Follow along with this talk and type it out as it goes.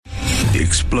The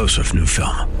explosive new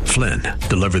film, Flynn,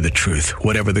 deliver the truth,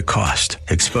 whatever the cost,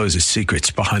 exposes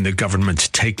secrets behind the government's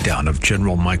takedown of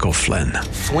General Michael Flynn.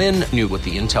 Flynn knew what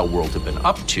the intel world had been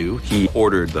up to. He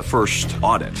ordered the first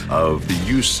audit of the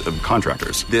use of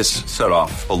contractors. This set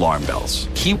off alarm bells.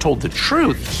 He told the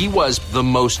truth. He was the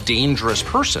most dangerous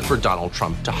person for Donald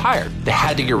Trump to hire. They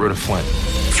had to get rid of Flynn.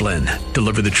 Flynn,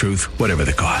 deliver the truth, whatever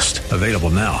the cost. Available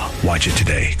now. Watch it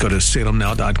today. Go to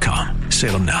salemnow.com.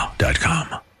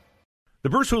 salemnow.com. The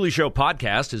Bruce Hooley Show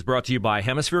podcast is brought to you by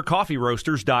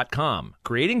HemisphereCoffeeRoasters.com.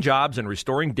 Creating jobs and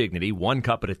restoring dignity one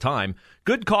cup at a time.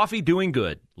 Good coffee doing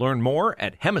good. Learn more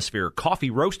at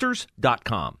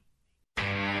HemisphereCoffeeRoasters.com.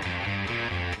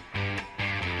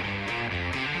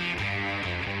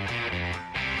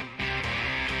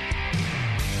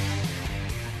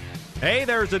 Hey,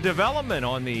 there's a development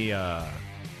on the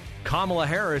Kamala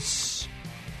Harris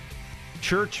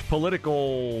church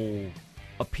political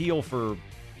appeal for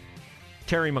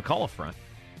Terry McAuliffe front.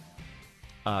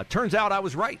 Turns out I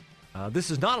was right.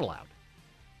 This is not allowed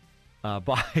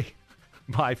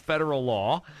by federal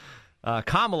law.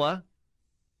 Kamala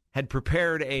had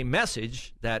prepared a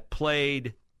message that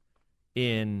played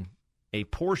in a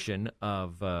portion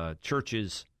of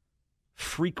churches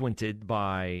frequented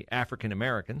by African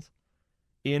Americans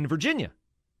in Virginia.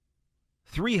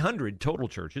 300 total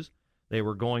churches. They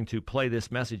were going to play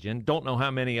this message in. Don't know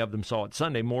how many of them saw it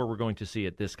Sunday. More we're going to see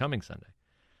it this coming Sunday.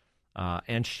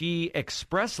 And she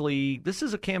expressly, this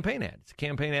is a campaign ad. It's a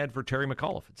campaign ad for Terry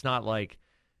McAuliffe. It's not like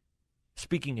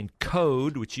speaking in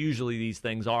code, which usually these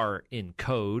things are in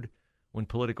code when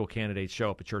political candidates show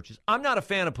up at churches. I'm not a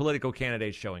fan of political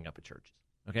candidates showing up at churches.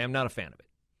 Okay, I'm not a fan of it.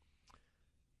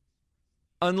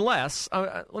 Unless,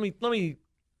 let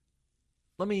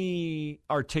me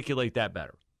articulate that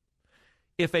better.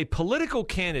 If a political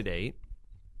candidate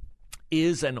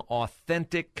is an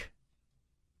authentic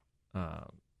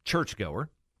churchgoer,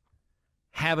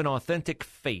 have an authentic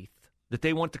faith that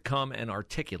they want to come and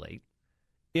articulate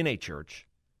in a church,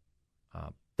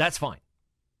 that's fine.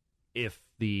 If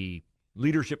the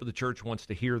leadership of the church wants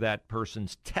to hear that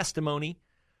person's testimony,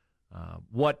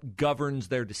 what governs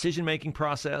their decision-making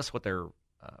process, what their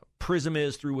prism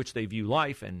is through which they view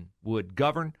life and would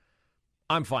govern,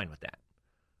 I'm fine with that.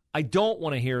 I don't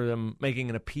want to hear them making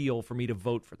an appeal for me to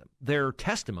vote for them. Their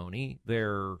testimony,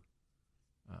 their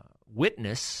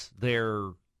witness,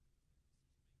 their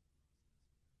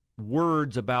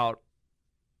words about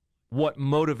what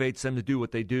motivates them to do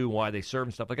what they do, why they serve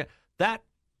and stuff like that, that's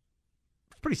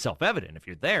pretty self-evident. If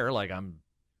you're there, like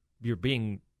you're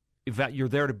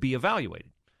there to be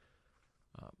evaluated.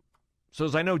 So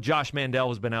as I know, Josh Mandel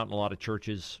has been out in a lot of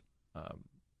churches,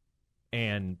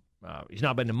 and he's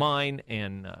not been to mine,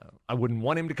 and I wouldn't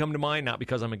want him to come to mine, not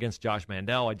because I'm against Josh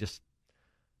Mandel.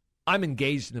 I'm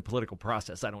engaged in the political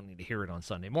process. I don't need to hear it on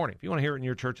Sunday morning. If you want to hear it in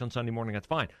your church on Sunday morning, that's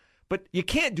fine. But you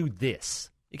can't do this.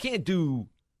 You can't do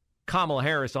Kamala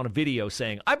Harris on a video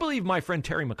saying, I believe my friend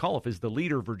Terry McAuliffe is the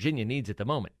leader Virginia needs at the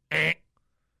moment.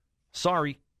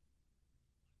 Sorry.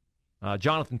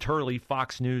 Jonathan Turley,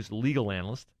 Fox News legal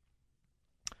analyst,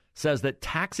 says that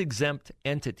tax-exempt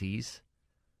entities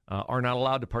are not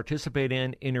allowed to participate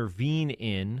in, intervene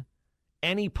in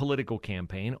any political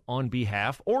campaign on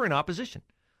behalf or in opposition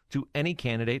to any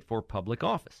candidate for public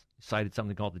office. He cited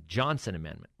something called the Johnson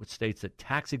Amendment, which states that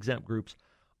tax-exempt groups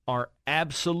are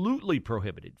absolutely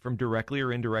prohibited from directly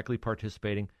or indirectly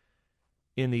participating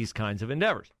in these kinds of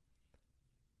endeavors.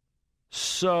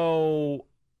 So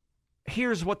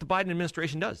here's what the Biden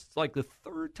administration does. It's like the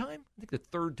third time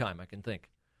I can think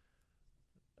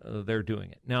they're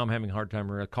doing it. Now I'm having a hard time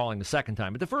recalling the second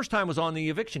time. But the first time was on the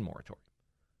eviction moratorium.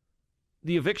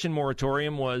 The eviction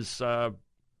moratorium was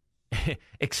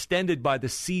extended by the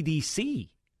CDC.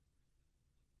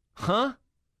 Huh?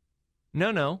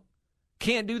 No.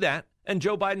 Can't do that. And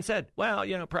Joe Biden said, well,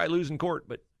 probably lose in court,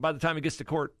 but by the time it gets to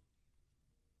court,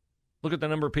 look at the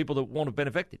number of people that won't have been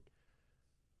evicted.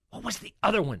 What was the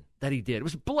other one that he did? It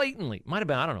was blatantly, might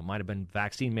have been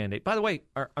vaccine mandate. By the way,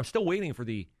 I'm still waiting for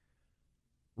the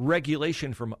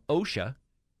regulation from OSHA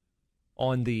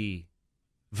on the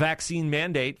vaccine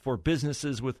mandate for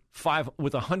businesses with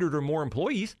 100 or more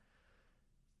employees.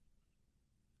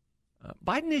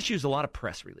 Biden issues a lot of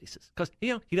press releases because,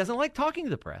 he doesn't like talking to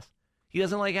the press. He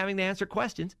doesn't like having to answer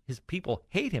questions. His people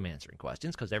hate him answering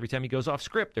questions because every time he goes off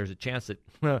script, there's a chance that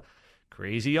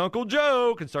crazy Uncle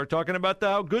Joe can start talking about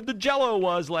how good the Jell-O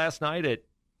was last night at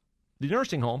the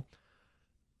nursing home.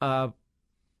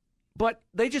 But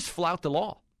they just flout the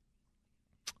law.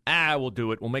 We'll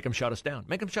do it. We'll make them shut us down.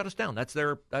 Make them shut us down. That's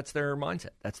their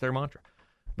mindset. That's their mantra.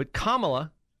 But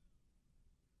Kamala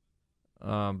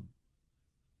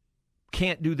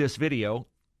can't do this video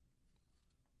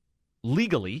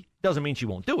legally. Doesn't mean she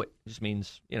won't do it. It just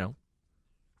means,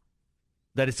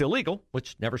 that it's illegal,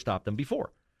 which never stopped them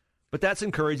before. But that's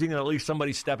encouraging that at least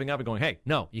somebody's stepping up and going, hey,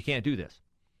 no, you can't do this.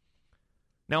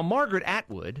 Now, Margaret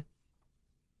Atwood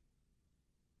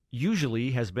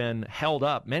usually has been held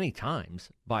up many times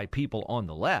by people on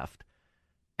the left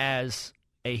as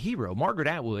a hero. Margaret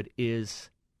Atwood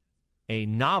is a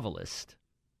novelist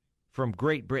from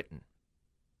Great Britain.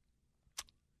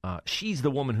 She's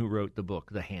the woman who wrote the book,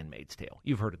 The Handmaid's Tale.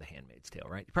 You've heard of The Handmaid's Tale,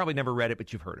 right? You probably never read it,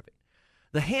 but you've heard of it.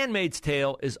 The Handmaid's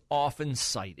Tale is often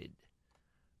cited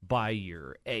by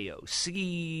your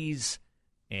AOCs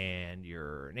and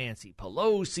your Nancy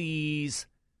Pelosi's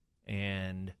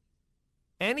and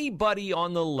anybody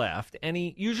on the left,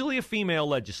 usually a female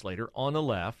legislator on the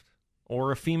left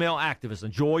or a female activist,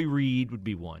 and Joy Reid would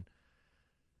be one,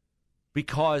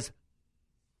 because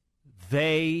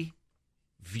they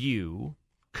view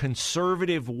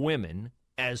conservative women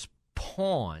as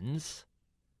pawns,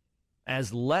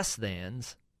 as less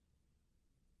thans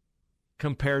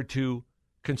compared to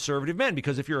conservative men.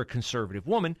 Because if you're a conservative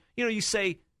woman, you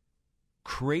say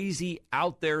crazy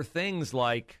out there things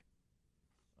like,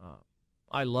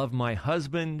 I love my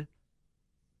husband,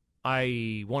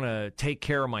 I want to take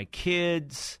care of my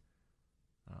kids,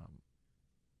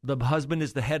 the husband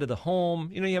is the head of the home.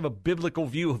 You have a biblical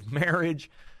view of marriage.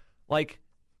 Like,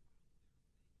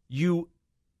 you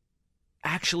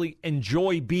actually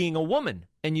enjoy being a woman,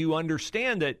 and you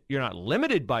understand that you're not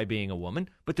limited by being a woman,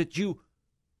 but that you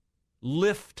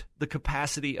lift the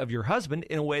capacity of your husband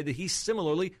in a way that he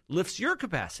similarly lifts your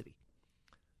capacity.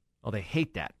 Well, they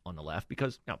hate that on the left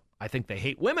because I think they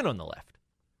hate women on the left.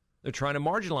 They're trying to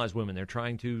marginalize women. They're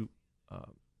trying to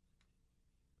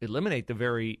eliminate the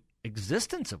very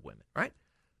existence of women, right?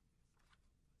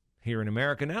 Here in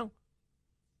America now,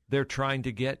 they're trying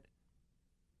to get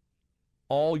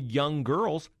all young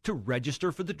girls to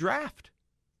register for the draft.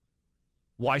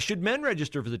 Why should men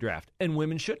register for the draft and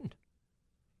women shouldn't?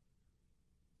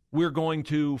 We're going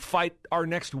to fight our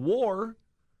next war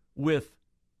with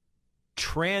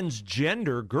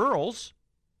transgender girls,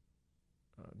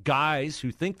 guys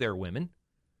who think they're women,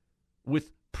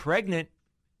 with pregnant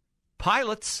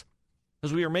pilots,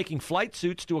 because we are making flight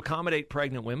suits to accommodate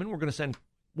pregnant women. We're going to send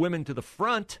women to the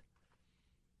front.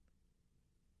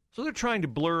 So they're trying to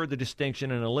blur the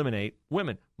distinction and eliminate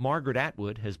women. Margaret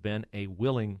Atwood has been a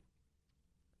willing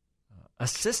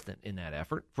assistant in that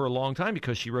effort for a long time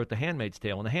because she wrote The Handmaid's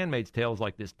Tale. And The Handmaid's Tale is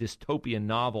like this dystopian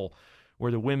novel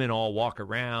where the women all walk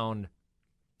around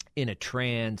in a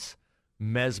trance,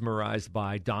 mesmerized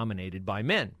by, dominated by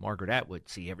men. Margaret Atwood,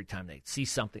 every time they see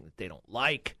something that they don't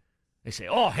like, they say,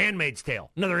 oh, Handmaid's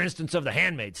Tale, another instance of The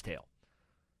Handmaid's Tale.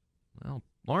 Well,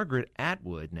 Margaret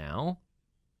Atwood now,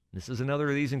 this is another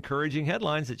of these encouraging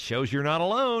headlines that shows you're not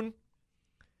alone.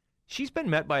 She's been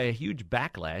met by a huge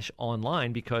backlash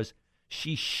online because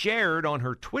she shared on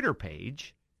her Twitter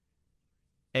page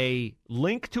a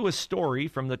link to a story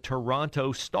from the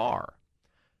Toronto Star.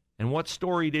 And what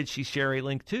story did she share a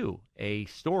link to? A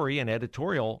story, an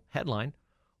editorial headline,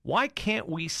 "Why Can't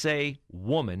We Say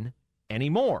Woman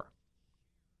Anymore?"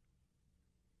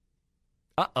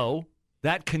 Uh-oh.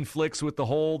 That conflicts with the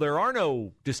whole there are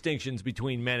no distinctions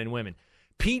between men and women.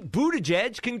 Pete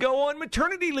Buttigieg can go on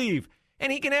maternity leave,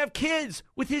 and he can have kids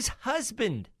with his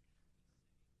husband.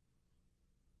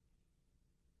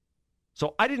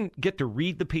 So I didn't get to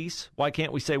read the piece, Why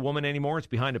Can't We Say Woman Anymore? It's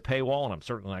behind a paywall, and I'm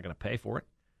certainly not going to pay for it.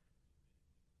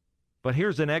 But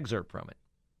here's an excerpt from it.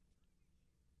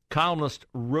 Columnist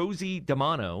Rosie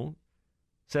DiMano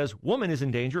says, woman is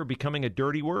in danger of becoming a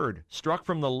dirty word, struck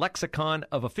from the lexicon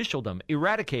of officialdom,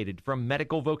 eradicated from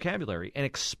medical vocabulary, and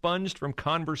expunged from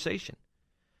conversation.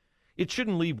 It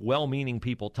shouldn't leave well-meaning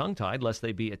people tongue-tied, lest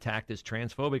they be attacked as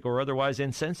transphobic or otherwise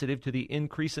insensitive to the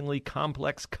increasingly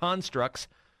complex constructs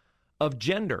of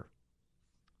gender.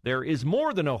 There is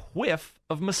more than a whiff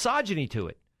of misogyny to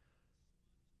it.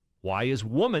 Why is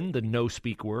woman the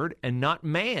no-speak word and not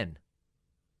man?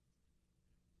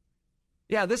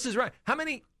 Yeah, this is right. How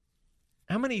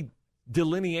many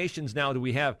delineations now do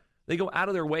we have? They go out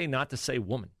of their way not to say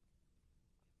woman.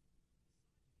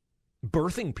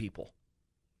 Birthing people.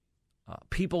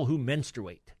 People who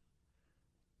menstruate.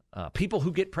 People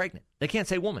who get pregnant. They can't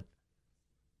say woman.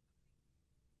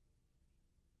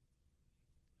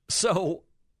 So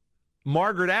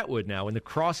Margaret Atwood now in the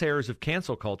crosshairs of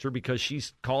cancel culture because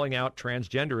she's calling out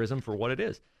transgenderism for what it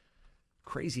is.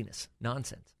 Craziness.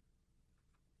 Nonsense.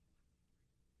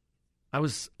 I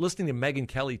was listening to Megyn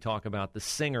Kelly talk about the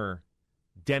singer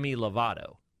Demi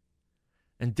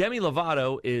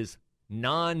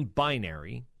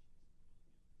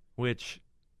which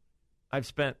I've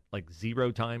spent like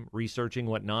zero time researching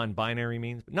what non-binary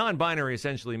means. But non-binary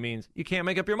essentially means you can't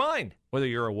make up your mind whether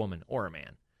you're a woman or a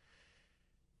man.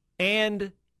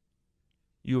 And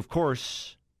you, of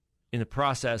course, in the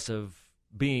process of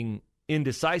being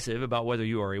indecisive about whether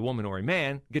you are a woman or a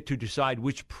man, get to decide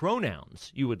which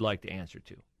pronouns you would like to answer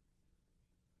to.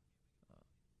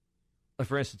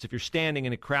 For instance, if you're standing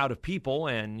in a crowd of people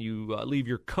and you leave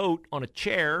your coat on a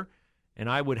chair, and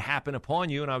I would happen upon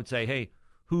you and I would say, hey,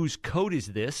 whose coat is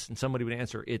this? And somebody would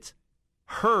answer, it's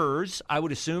hers. I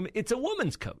would assume it's a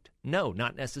woman's coat. No,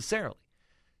 not necessarily.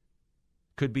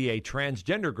 Could be a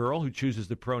transgender girl who chooses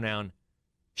the pronoun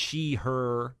she,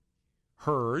 her,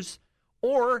 hers.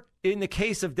 Or in the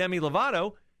case of Demi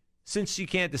Lovato, since she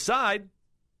can't decide,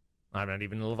 I'm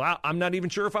not even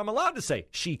sure if I'm allowed to say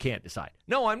she can't decide.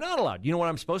 No, I'm not allowed. You know what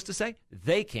I'm supposed to say?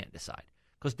 They can't decide.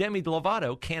 Because Demi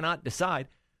Lovato cannot decide.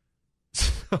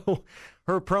 So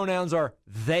her pronouns are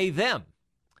they, them.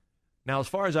 Now, as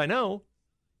far as I know,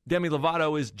 Demi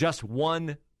Lovato is just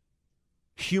one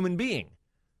human being.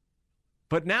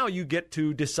 But now you get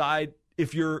to decide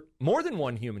if you're more than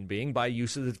one human being by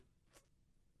use of the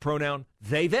pronoun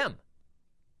they, them.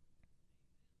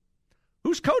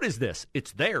 Whose coat is this?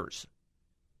 It's theirs.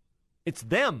 It's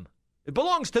them. It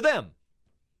belongs to them.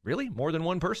 Really? More than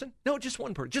one person? No, just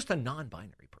one person. Just a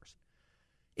non-binary person.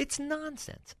 It's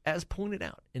nonsense, as pointed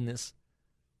out in this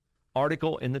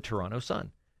article in the Toronto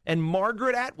Sun. And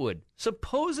Margaret Atwood,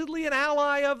 supposedly an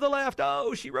ally of the left.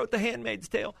 Oh, she wrote The Handmaid's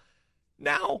Tale.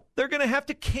 Now they're going to have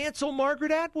to cancel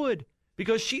Margaret Atwood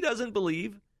because she doesn't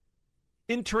believe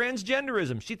in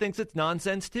transgenderism. She thinks it's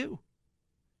nonsense, too.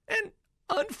 And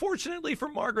unfortunately for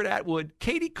Margaret Atwood,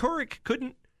 Katie Couric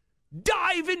couldn't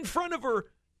dive in front of her,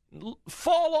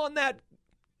 fall on that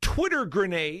Twitter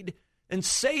grenade, and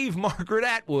save Margaret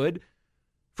Atwood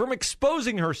from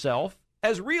exposing herself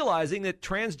as realizing that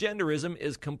transgenderism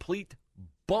is complete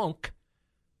bunk,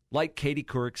 like Katie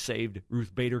Couric saved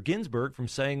Ruth Bader Ginsburg from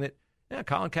saying that, yeah,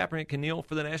 Colin Kaepernick can kneel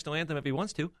for the national anthem if he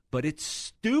wants to, but it's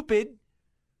stupid.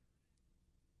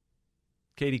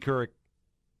 Katie Couric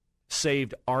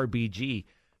saved RBG.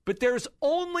 But there's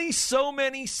only so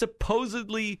many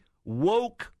supposedly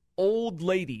woke old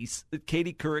ladies that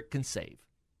Katie Couric can save.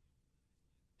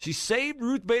 She saved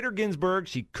Ruth Bader Ginsburg.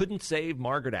 She couldn't save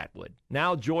Margaret Atwood.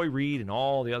 Now Joy Reid and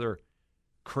all the other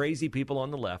crazy people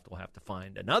on the left will have to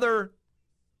find another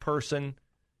person's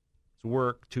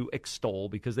work to extol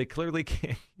because they clearly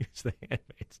can't use The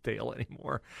Handmaid's Tale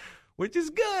anymore, which is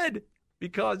good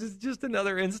because it's just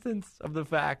another instance of the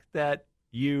fact that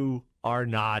you are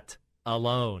not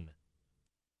alone.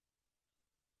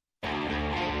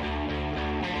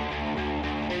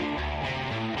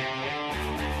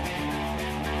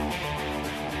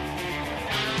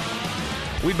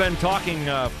 We've been talking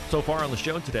so far on the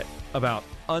show today about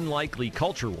unlikely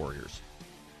culture warriors.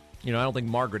 You know, I don't think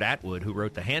Margaret Atwood, who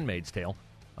wrote The Handmaid's Tale,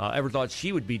 ever thought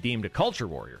she would be deemed a culture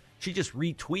warrior. She just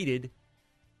retweeted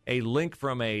a link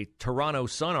from a Toronto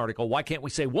Sun article, why can't we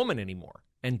say woman anymore?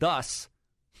 And thus,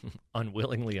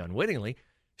 unwillingly, unwittingly,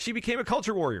 she became a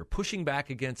culture warrior, pushing back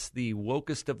against the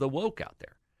wokest of the woke out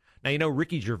there. Now, you know,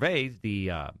 Ricky Gervais,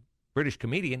 the British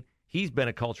comedian, he's been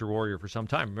a culture warrior for some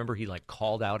time. Remember, he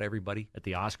called out everybody at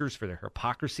the Oscars for their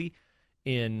hypocrisy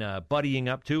in buddying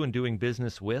up to and doing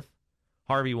business with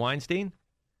Harvey Weinstein.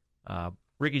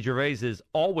 Ricky Gervais has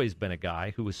always been a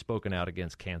guy who has spoken out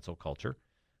against cancel culture.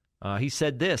 He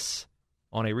said this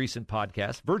on a recent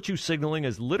podcast: virtue signaling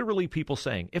is literally people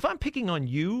saying, if I'm picking on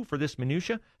you for this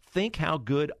minutia, think how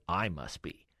good I must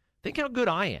be. Think how good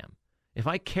I am if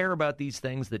I care about these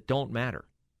things that don't matter.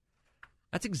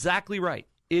 That's exactly right.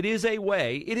 It is a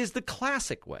way, it is the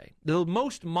classic way, the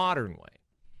most modern way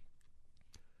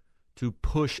to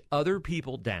push other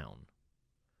people down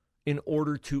in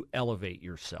order to elevate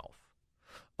yourself.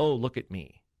 Oh, look at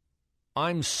me.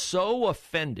 I'm so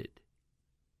offended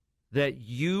that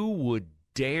you would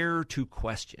dare to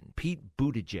question Pete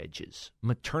Buttigieg's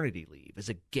maternity leave as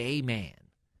a gay man.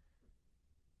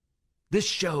 This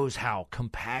shows how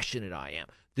compassionate I am.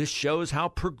 This shows how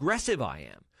progressive I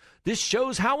am. This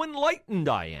shows how enlightened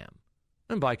I am.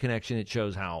 And by connection, it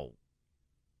shows how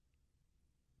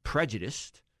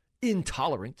prejudiced,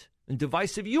 intolerant, and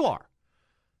divisive you are.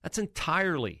 That's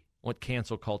entirely what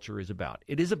cancel culture is about.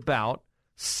 It is about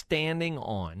standing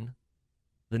on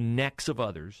the necks of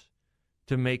others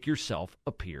to make yourself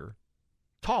appear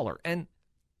taller. And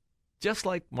just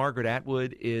like Margaret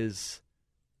Atwood is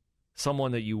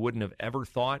someone that you wouldn't have ever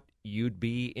thought you'd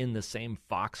be in the same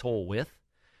foxhole with,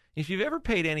 if you've ever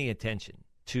paid any attention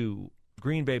to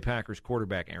Green Bay Packers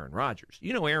quarterback Aaron Rodgers,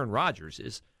 you know Aaron Rodgers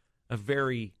is a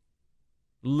very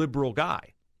liberal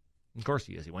guy. Of course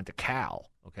he is. He went to Cal,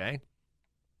 okay?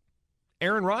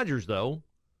 Aaron Rodgers, though,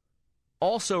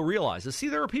 also realizes, see,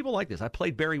 there are people like this. I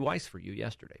played Barry Weiss for you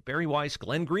yesterday. Barry Weiss,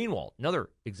 Glenn Greenwald, another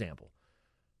example.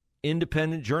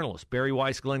 Independent journalist, Barry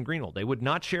Weiss, Glenn Greenwald. They would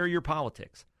not share your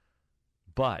politics.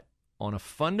 But on a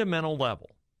fundamental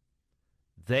level,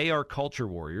 they are culture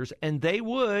warriors, and they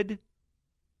would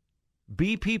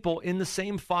be people in the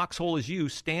same foxhole as you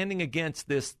standing against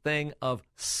this thing of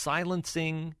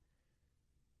silencing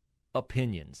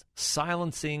opinions,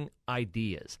 silencing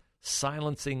ideas,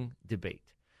 silencing debate.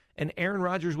 And Aaron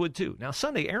Rodgers would too. Now,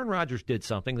 Sunday, Aaron Rodgers did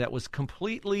something that was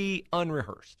completely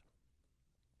unrehearsed.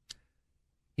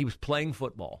 He was playing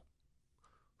football.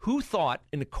 Who thought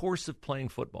in the course of playing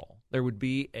football there would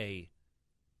be a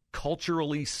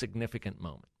culturally significant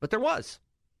moment? But there was.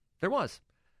 There was.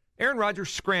 Aaron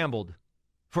Rodgers scrambled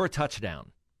for a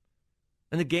touchdown.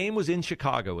 And the game was in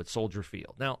Chicago at Soldier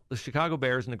Field. Now, the Chicago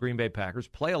Bears and the Green Bay Packers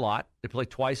play a lot. They play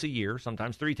twice a year,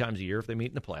 sometimes 3 times a year if they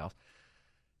meet in the playoffs.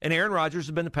 And Aaron Rodgers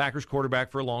has been the Packers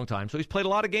quarterback for a long time, so he's played a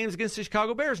lot of games against the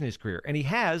Chicago Bears in his career. And he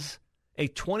has a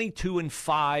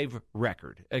 22-5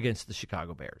 record against the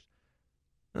Chicago Bears.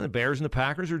 And the Bears and the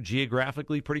Packers are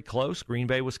geographically pretty close. Green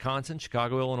Bay, Wisconsin,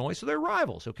 Chicago, Illinois, so they're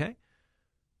rivals, okay?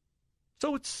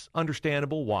 So it's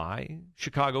understandable why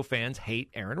Chicago fans hate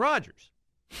Aaron Rodgers,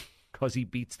 because he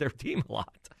beats their team a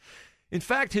lot. In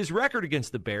fact, his record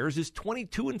against the Bears is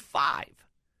 22-5.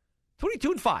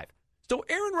 22-5. So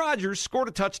Aaron Rodgers scored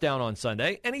a touchdown on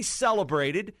Sunday, and he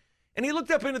celebrated, and he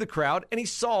looked up into the crowd, and he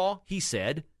saw, he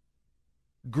said,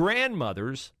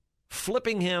 grandmothers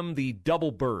flipping him the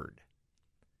double bird.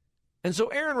 And so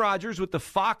Aaron Rodgers, with the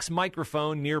Fox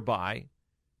microphone nearby,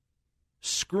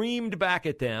 screamed back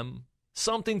at them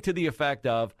something to the effect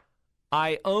of,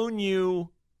 "I own you.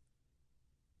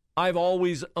 I've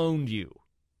always owned you."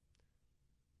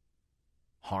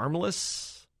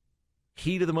 Harmless,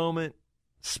 heat of the moment,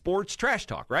 sports trash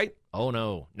talk, right? Oh,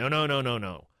 no.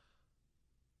 No.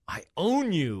 I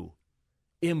own you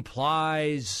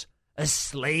implies a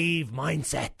slave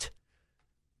mindset.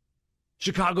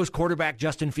 Chicago's quarterback,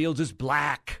 Justin Fields, is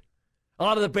black. A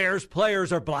lot of the Bears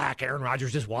players are black. Aaron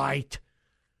Rodgers is white.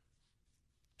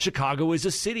 Chicago is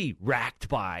a city racked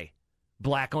by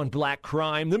black-on-black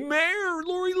crime. The mayor,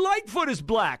 Lori Lightfoot, is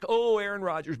black. Oh, Aaron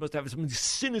Rodgers must have something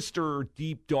sinister,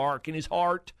 deep, dark in his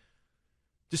heart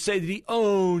to say that he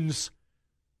owns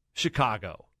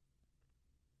Chicago.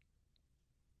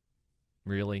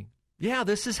 Really? Yeah,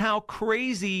 this is how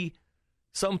crazy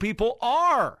some people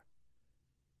are.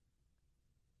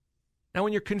 Now,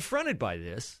 when you're confronted by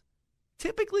this,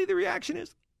 typically the reaction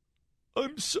is,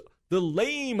 the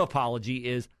lame apology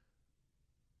is,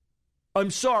 "I'm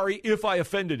sorry if I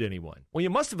offended anyone." Well, you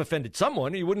must have offended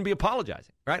someone or you wouldn't be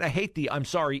apologizing, right? I hate the "I'm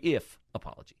sorry if"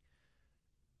 apology.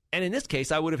 And in this case,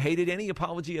 I would have hated any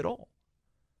apology at all.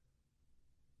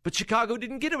 But Chicago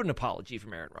didn't get an apology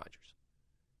from Aaron Rodgers.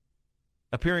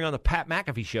 Appearing on the Pat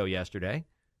McAfee show yesterday,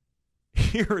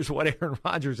 here's what Aaron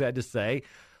Rodgers had to say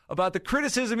about the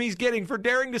criticism he's getting for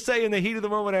daring to say in the heat of the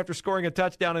moment after scoring a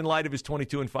touchdown in light of his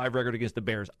 22-5 record against the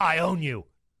Bears, "I own you."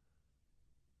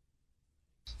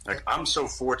 Like, I'm so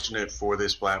fortunate for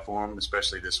this platform,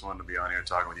 especially this one, to be on here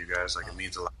talking with you guys. Like, it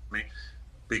means a lot to me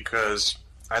because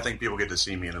I think people get to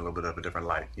see me in a little bit of a different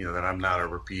light. You know, that I'm not a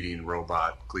repeating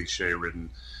robot,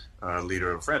 cliche-ridden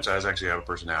leader of a franchise. I actually have a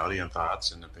personality and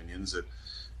thoughts and opinions that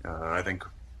I think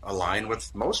align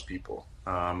with most people.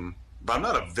 But I'm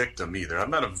not a victim either. I'm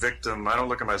not a victim. I don't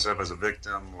look at myself as a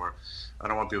victim, or I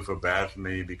don't want people to feel bad for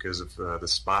me because of the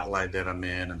spotlight that I'm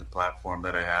in and the platform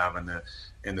that I have and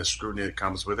the scrutiny that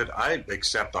comes with it. I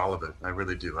accept all of it. I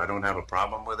really do. I don't have a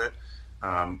problem with it.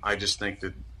 I just think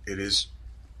that it is,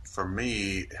 for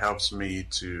me, helps me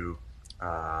to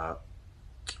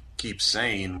keep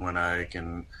sane when I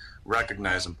can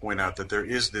recognize and point out that there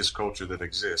is this culture that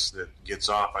exists that gets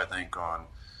off, I think, on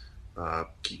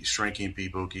shrinking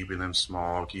people, keeping them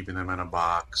small, keeping them in a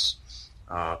box,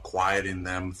 quieting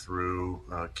them through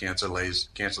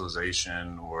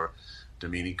cancelization or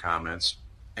demeaning comments,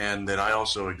 and that I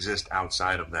also exist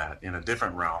outside of that in a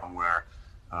different realm where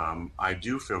I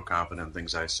do feel confident in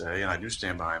things I say, and I do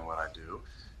stand behind what I do,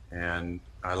 and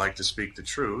I like to speak the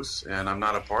truth, and I'm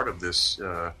not a part of this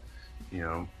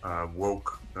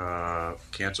woke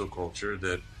cancel culture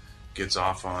that gets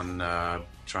off on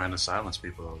trying to silence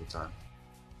people all the time.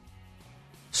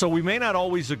 So we may not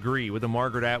always agree with the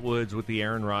Margaret Atwoods, with the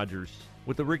Aaron Rodgers,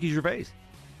 with the Ricky Gervais.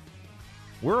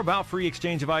 We're about free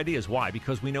exchange of ideas. Why?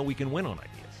 Because we know we can win on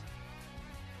ideas.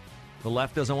 The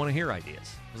left doesn't want to hear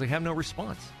ideas because they have no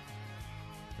response.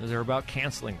 They're about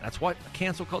canceling. That's what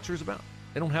cancel culture is about.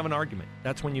 They don't have an argument.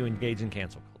 That's when you engage in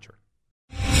cancel culture.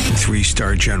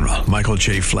 3-star general Michael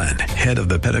J. Flynn, head of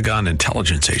the Pentagon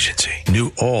Intelligence Agency,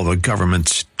 knew all the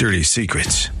government's dirty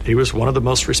secrets. He was one of the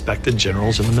most respected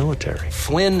generals in the military.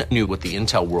 Flynn knew what the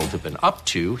intel world had been up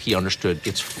to. He understood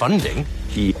its funding.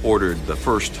 He ordered the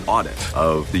first audit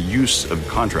of the use of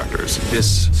contractors.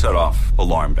 This set off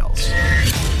alarm bells.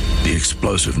 The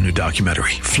explosive new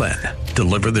documentary, Flynn,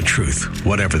 Deliver the Truth,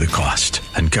 Whatever the Cost,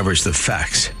 uncovers the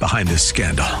facts behind this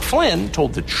scandal. Flynn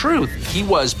told the truth. He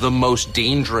was the most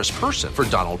dangerous person for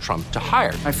Donald Trump to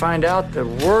hire. I find out the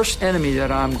worst enemy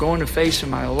that I'm going to face in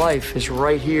my life is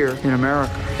right here in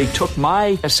America. They took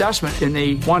my assessment and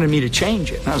they wanted me to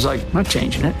change it. And I was like, I'm not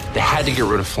changing it. They had to get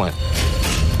rid of Flynn.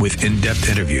 With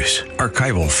in-depth interviews,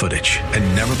 archival footage,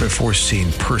 and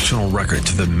never-before-seen personal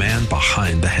records of the man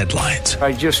behind the headlines.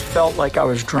 I just felt like I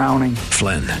was drowning.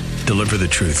 Flynn, Deliver the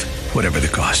Truth, Whatever the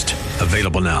Cost.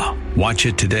 Available now. Watch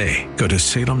it today. Go to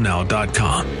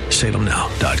salemnow.com.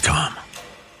 salemnow.com.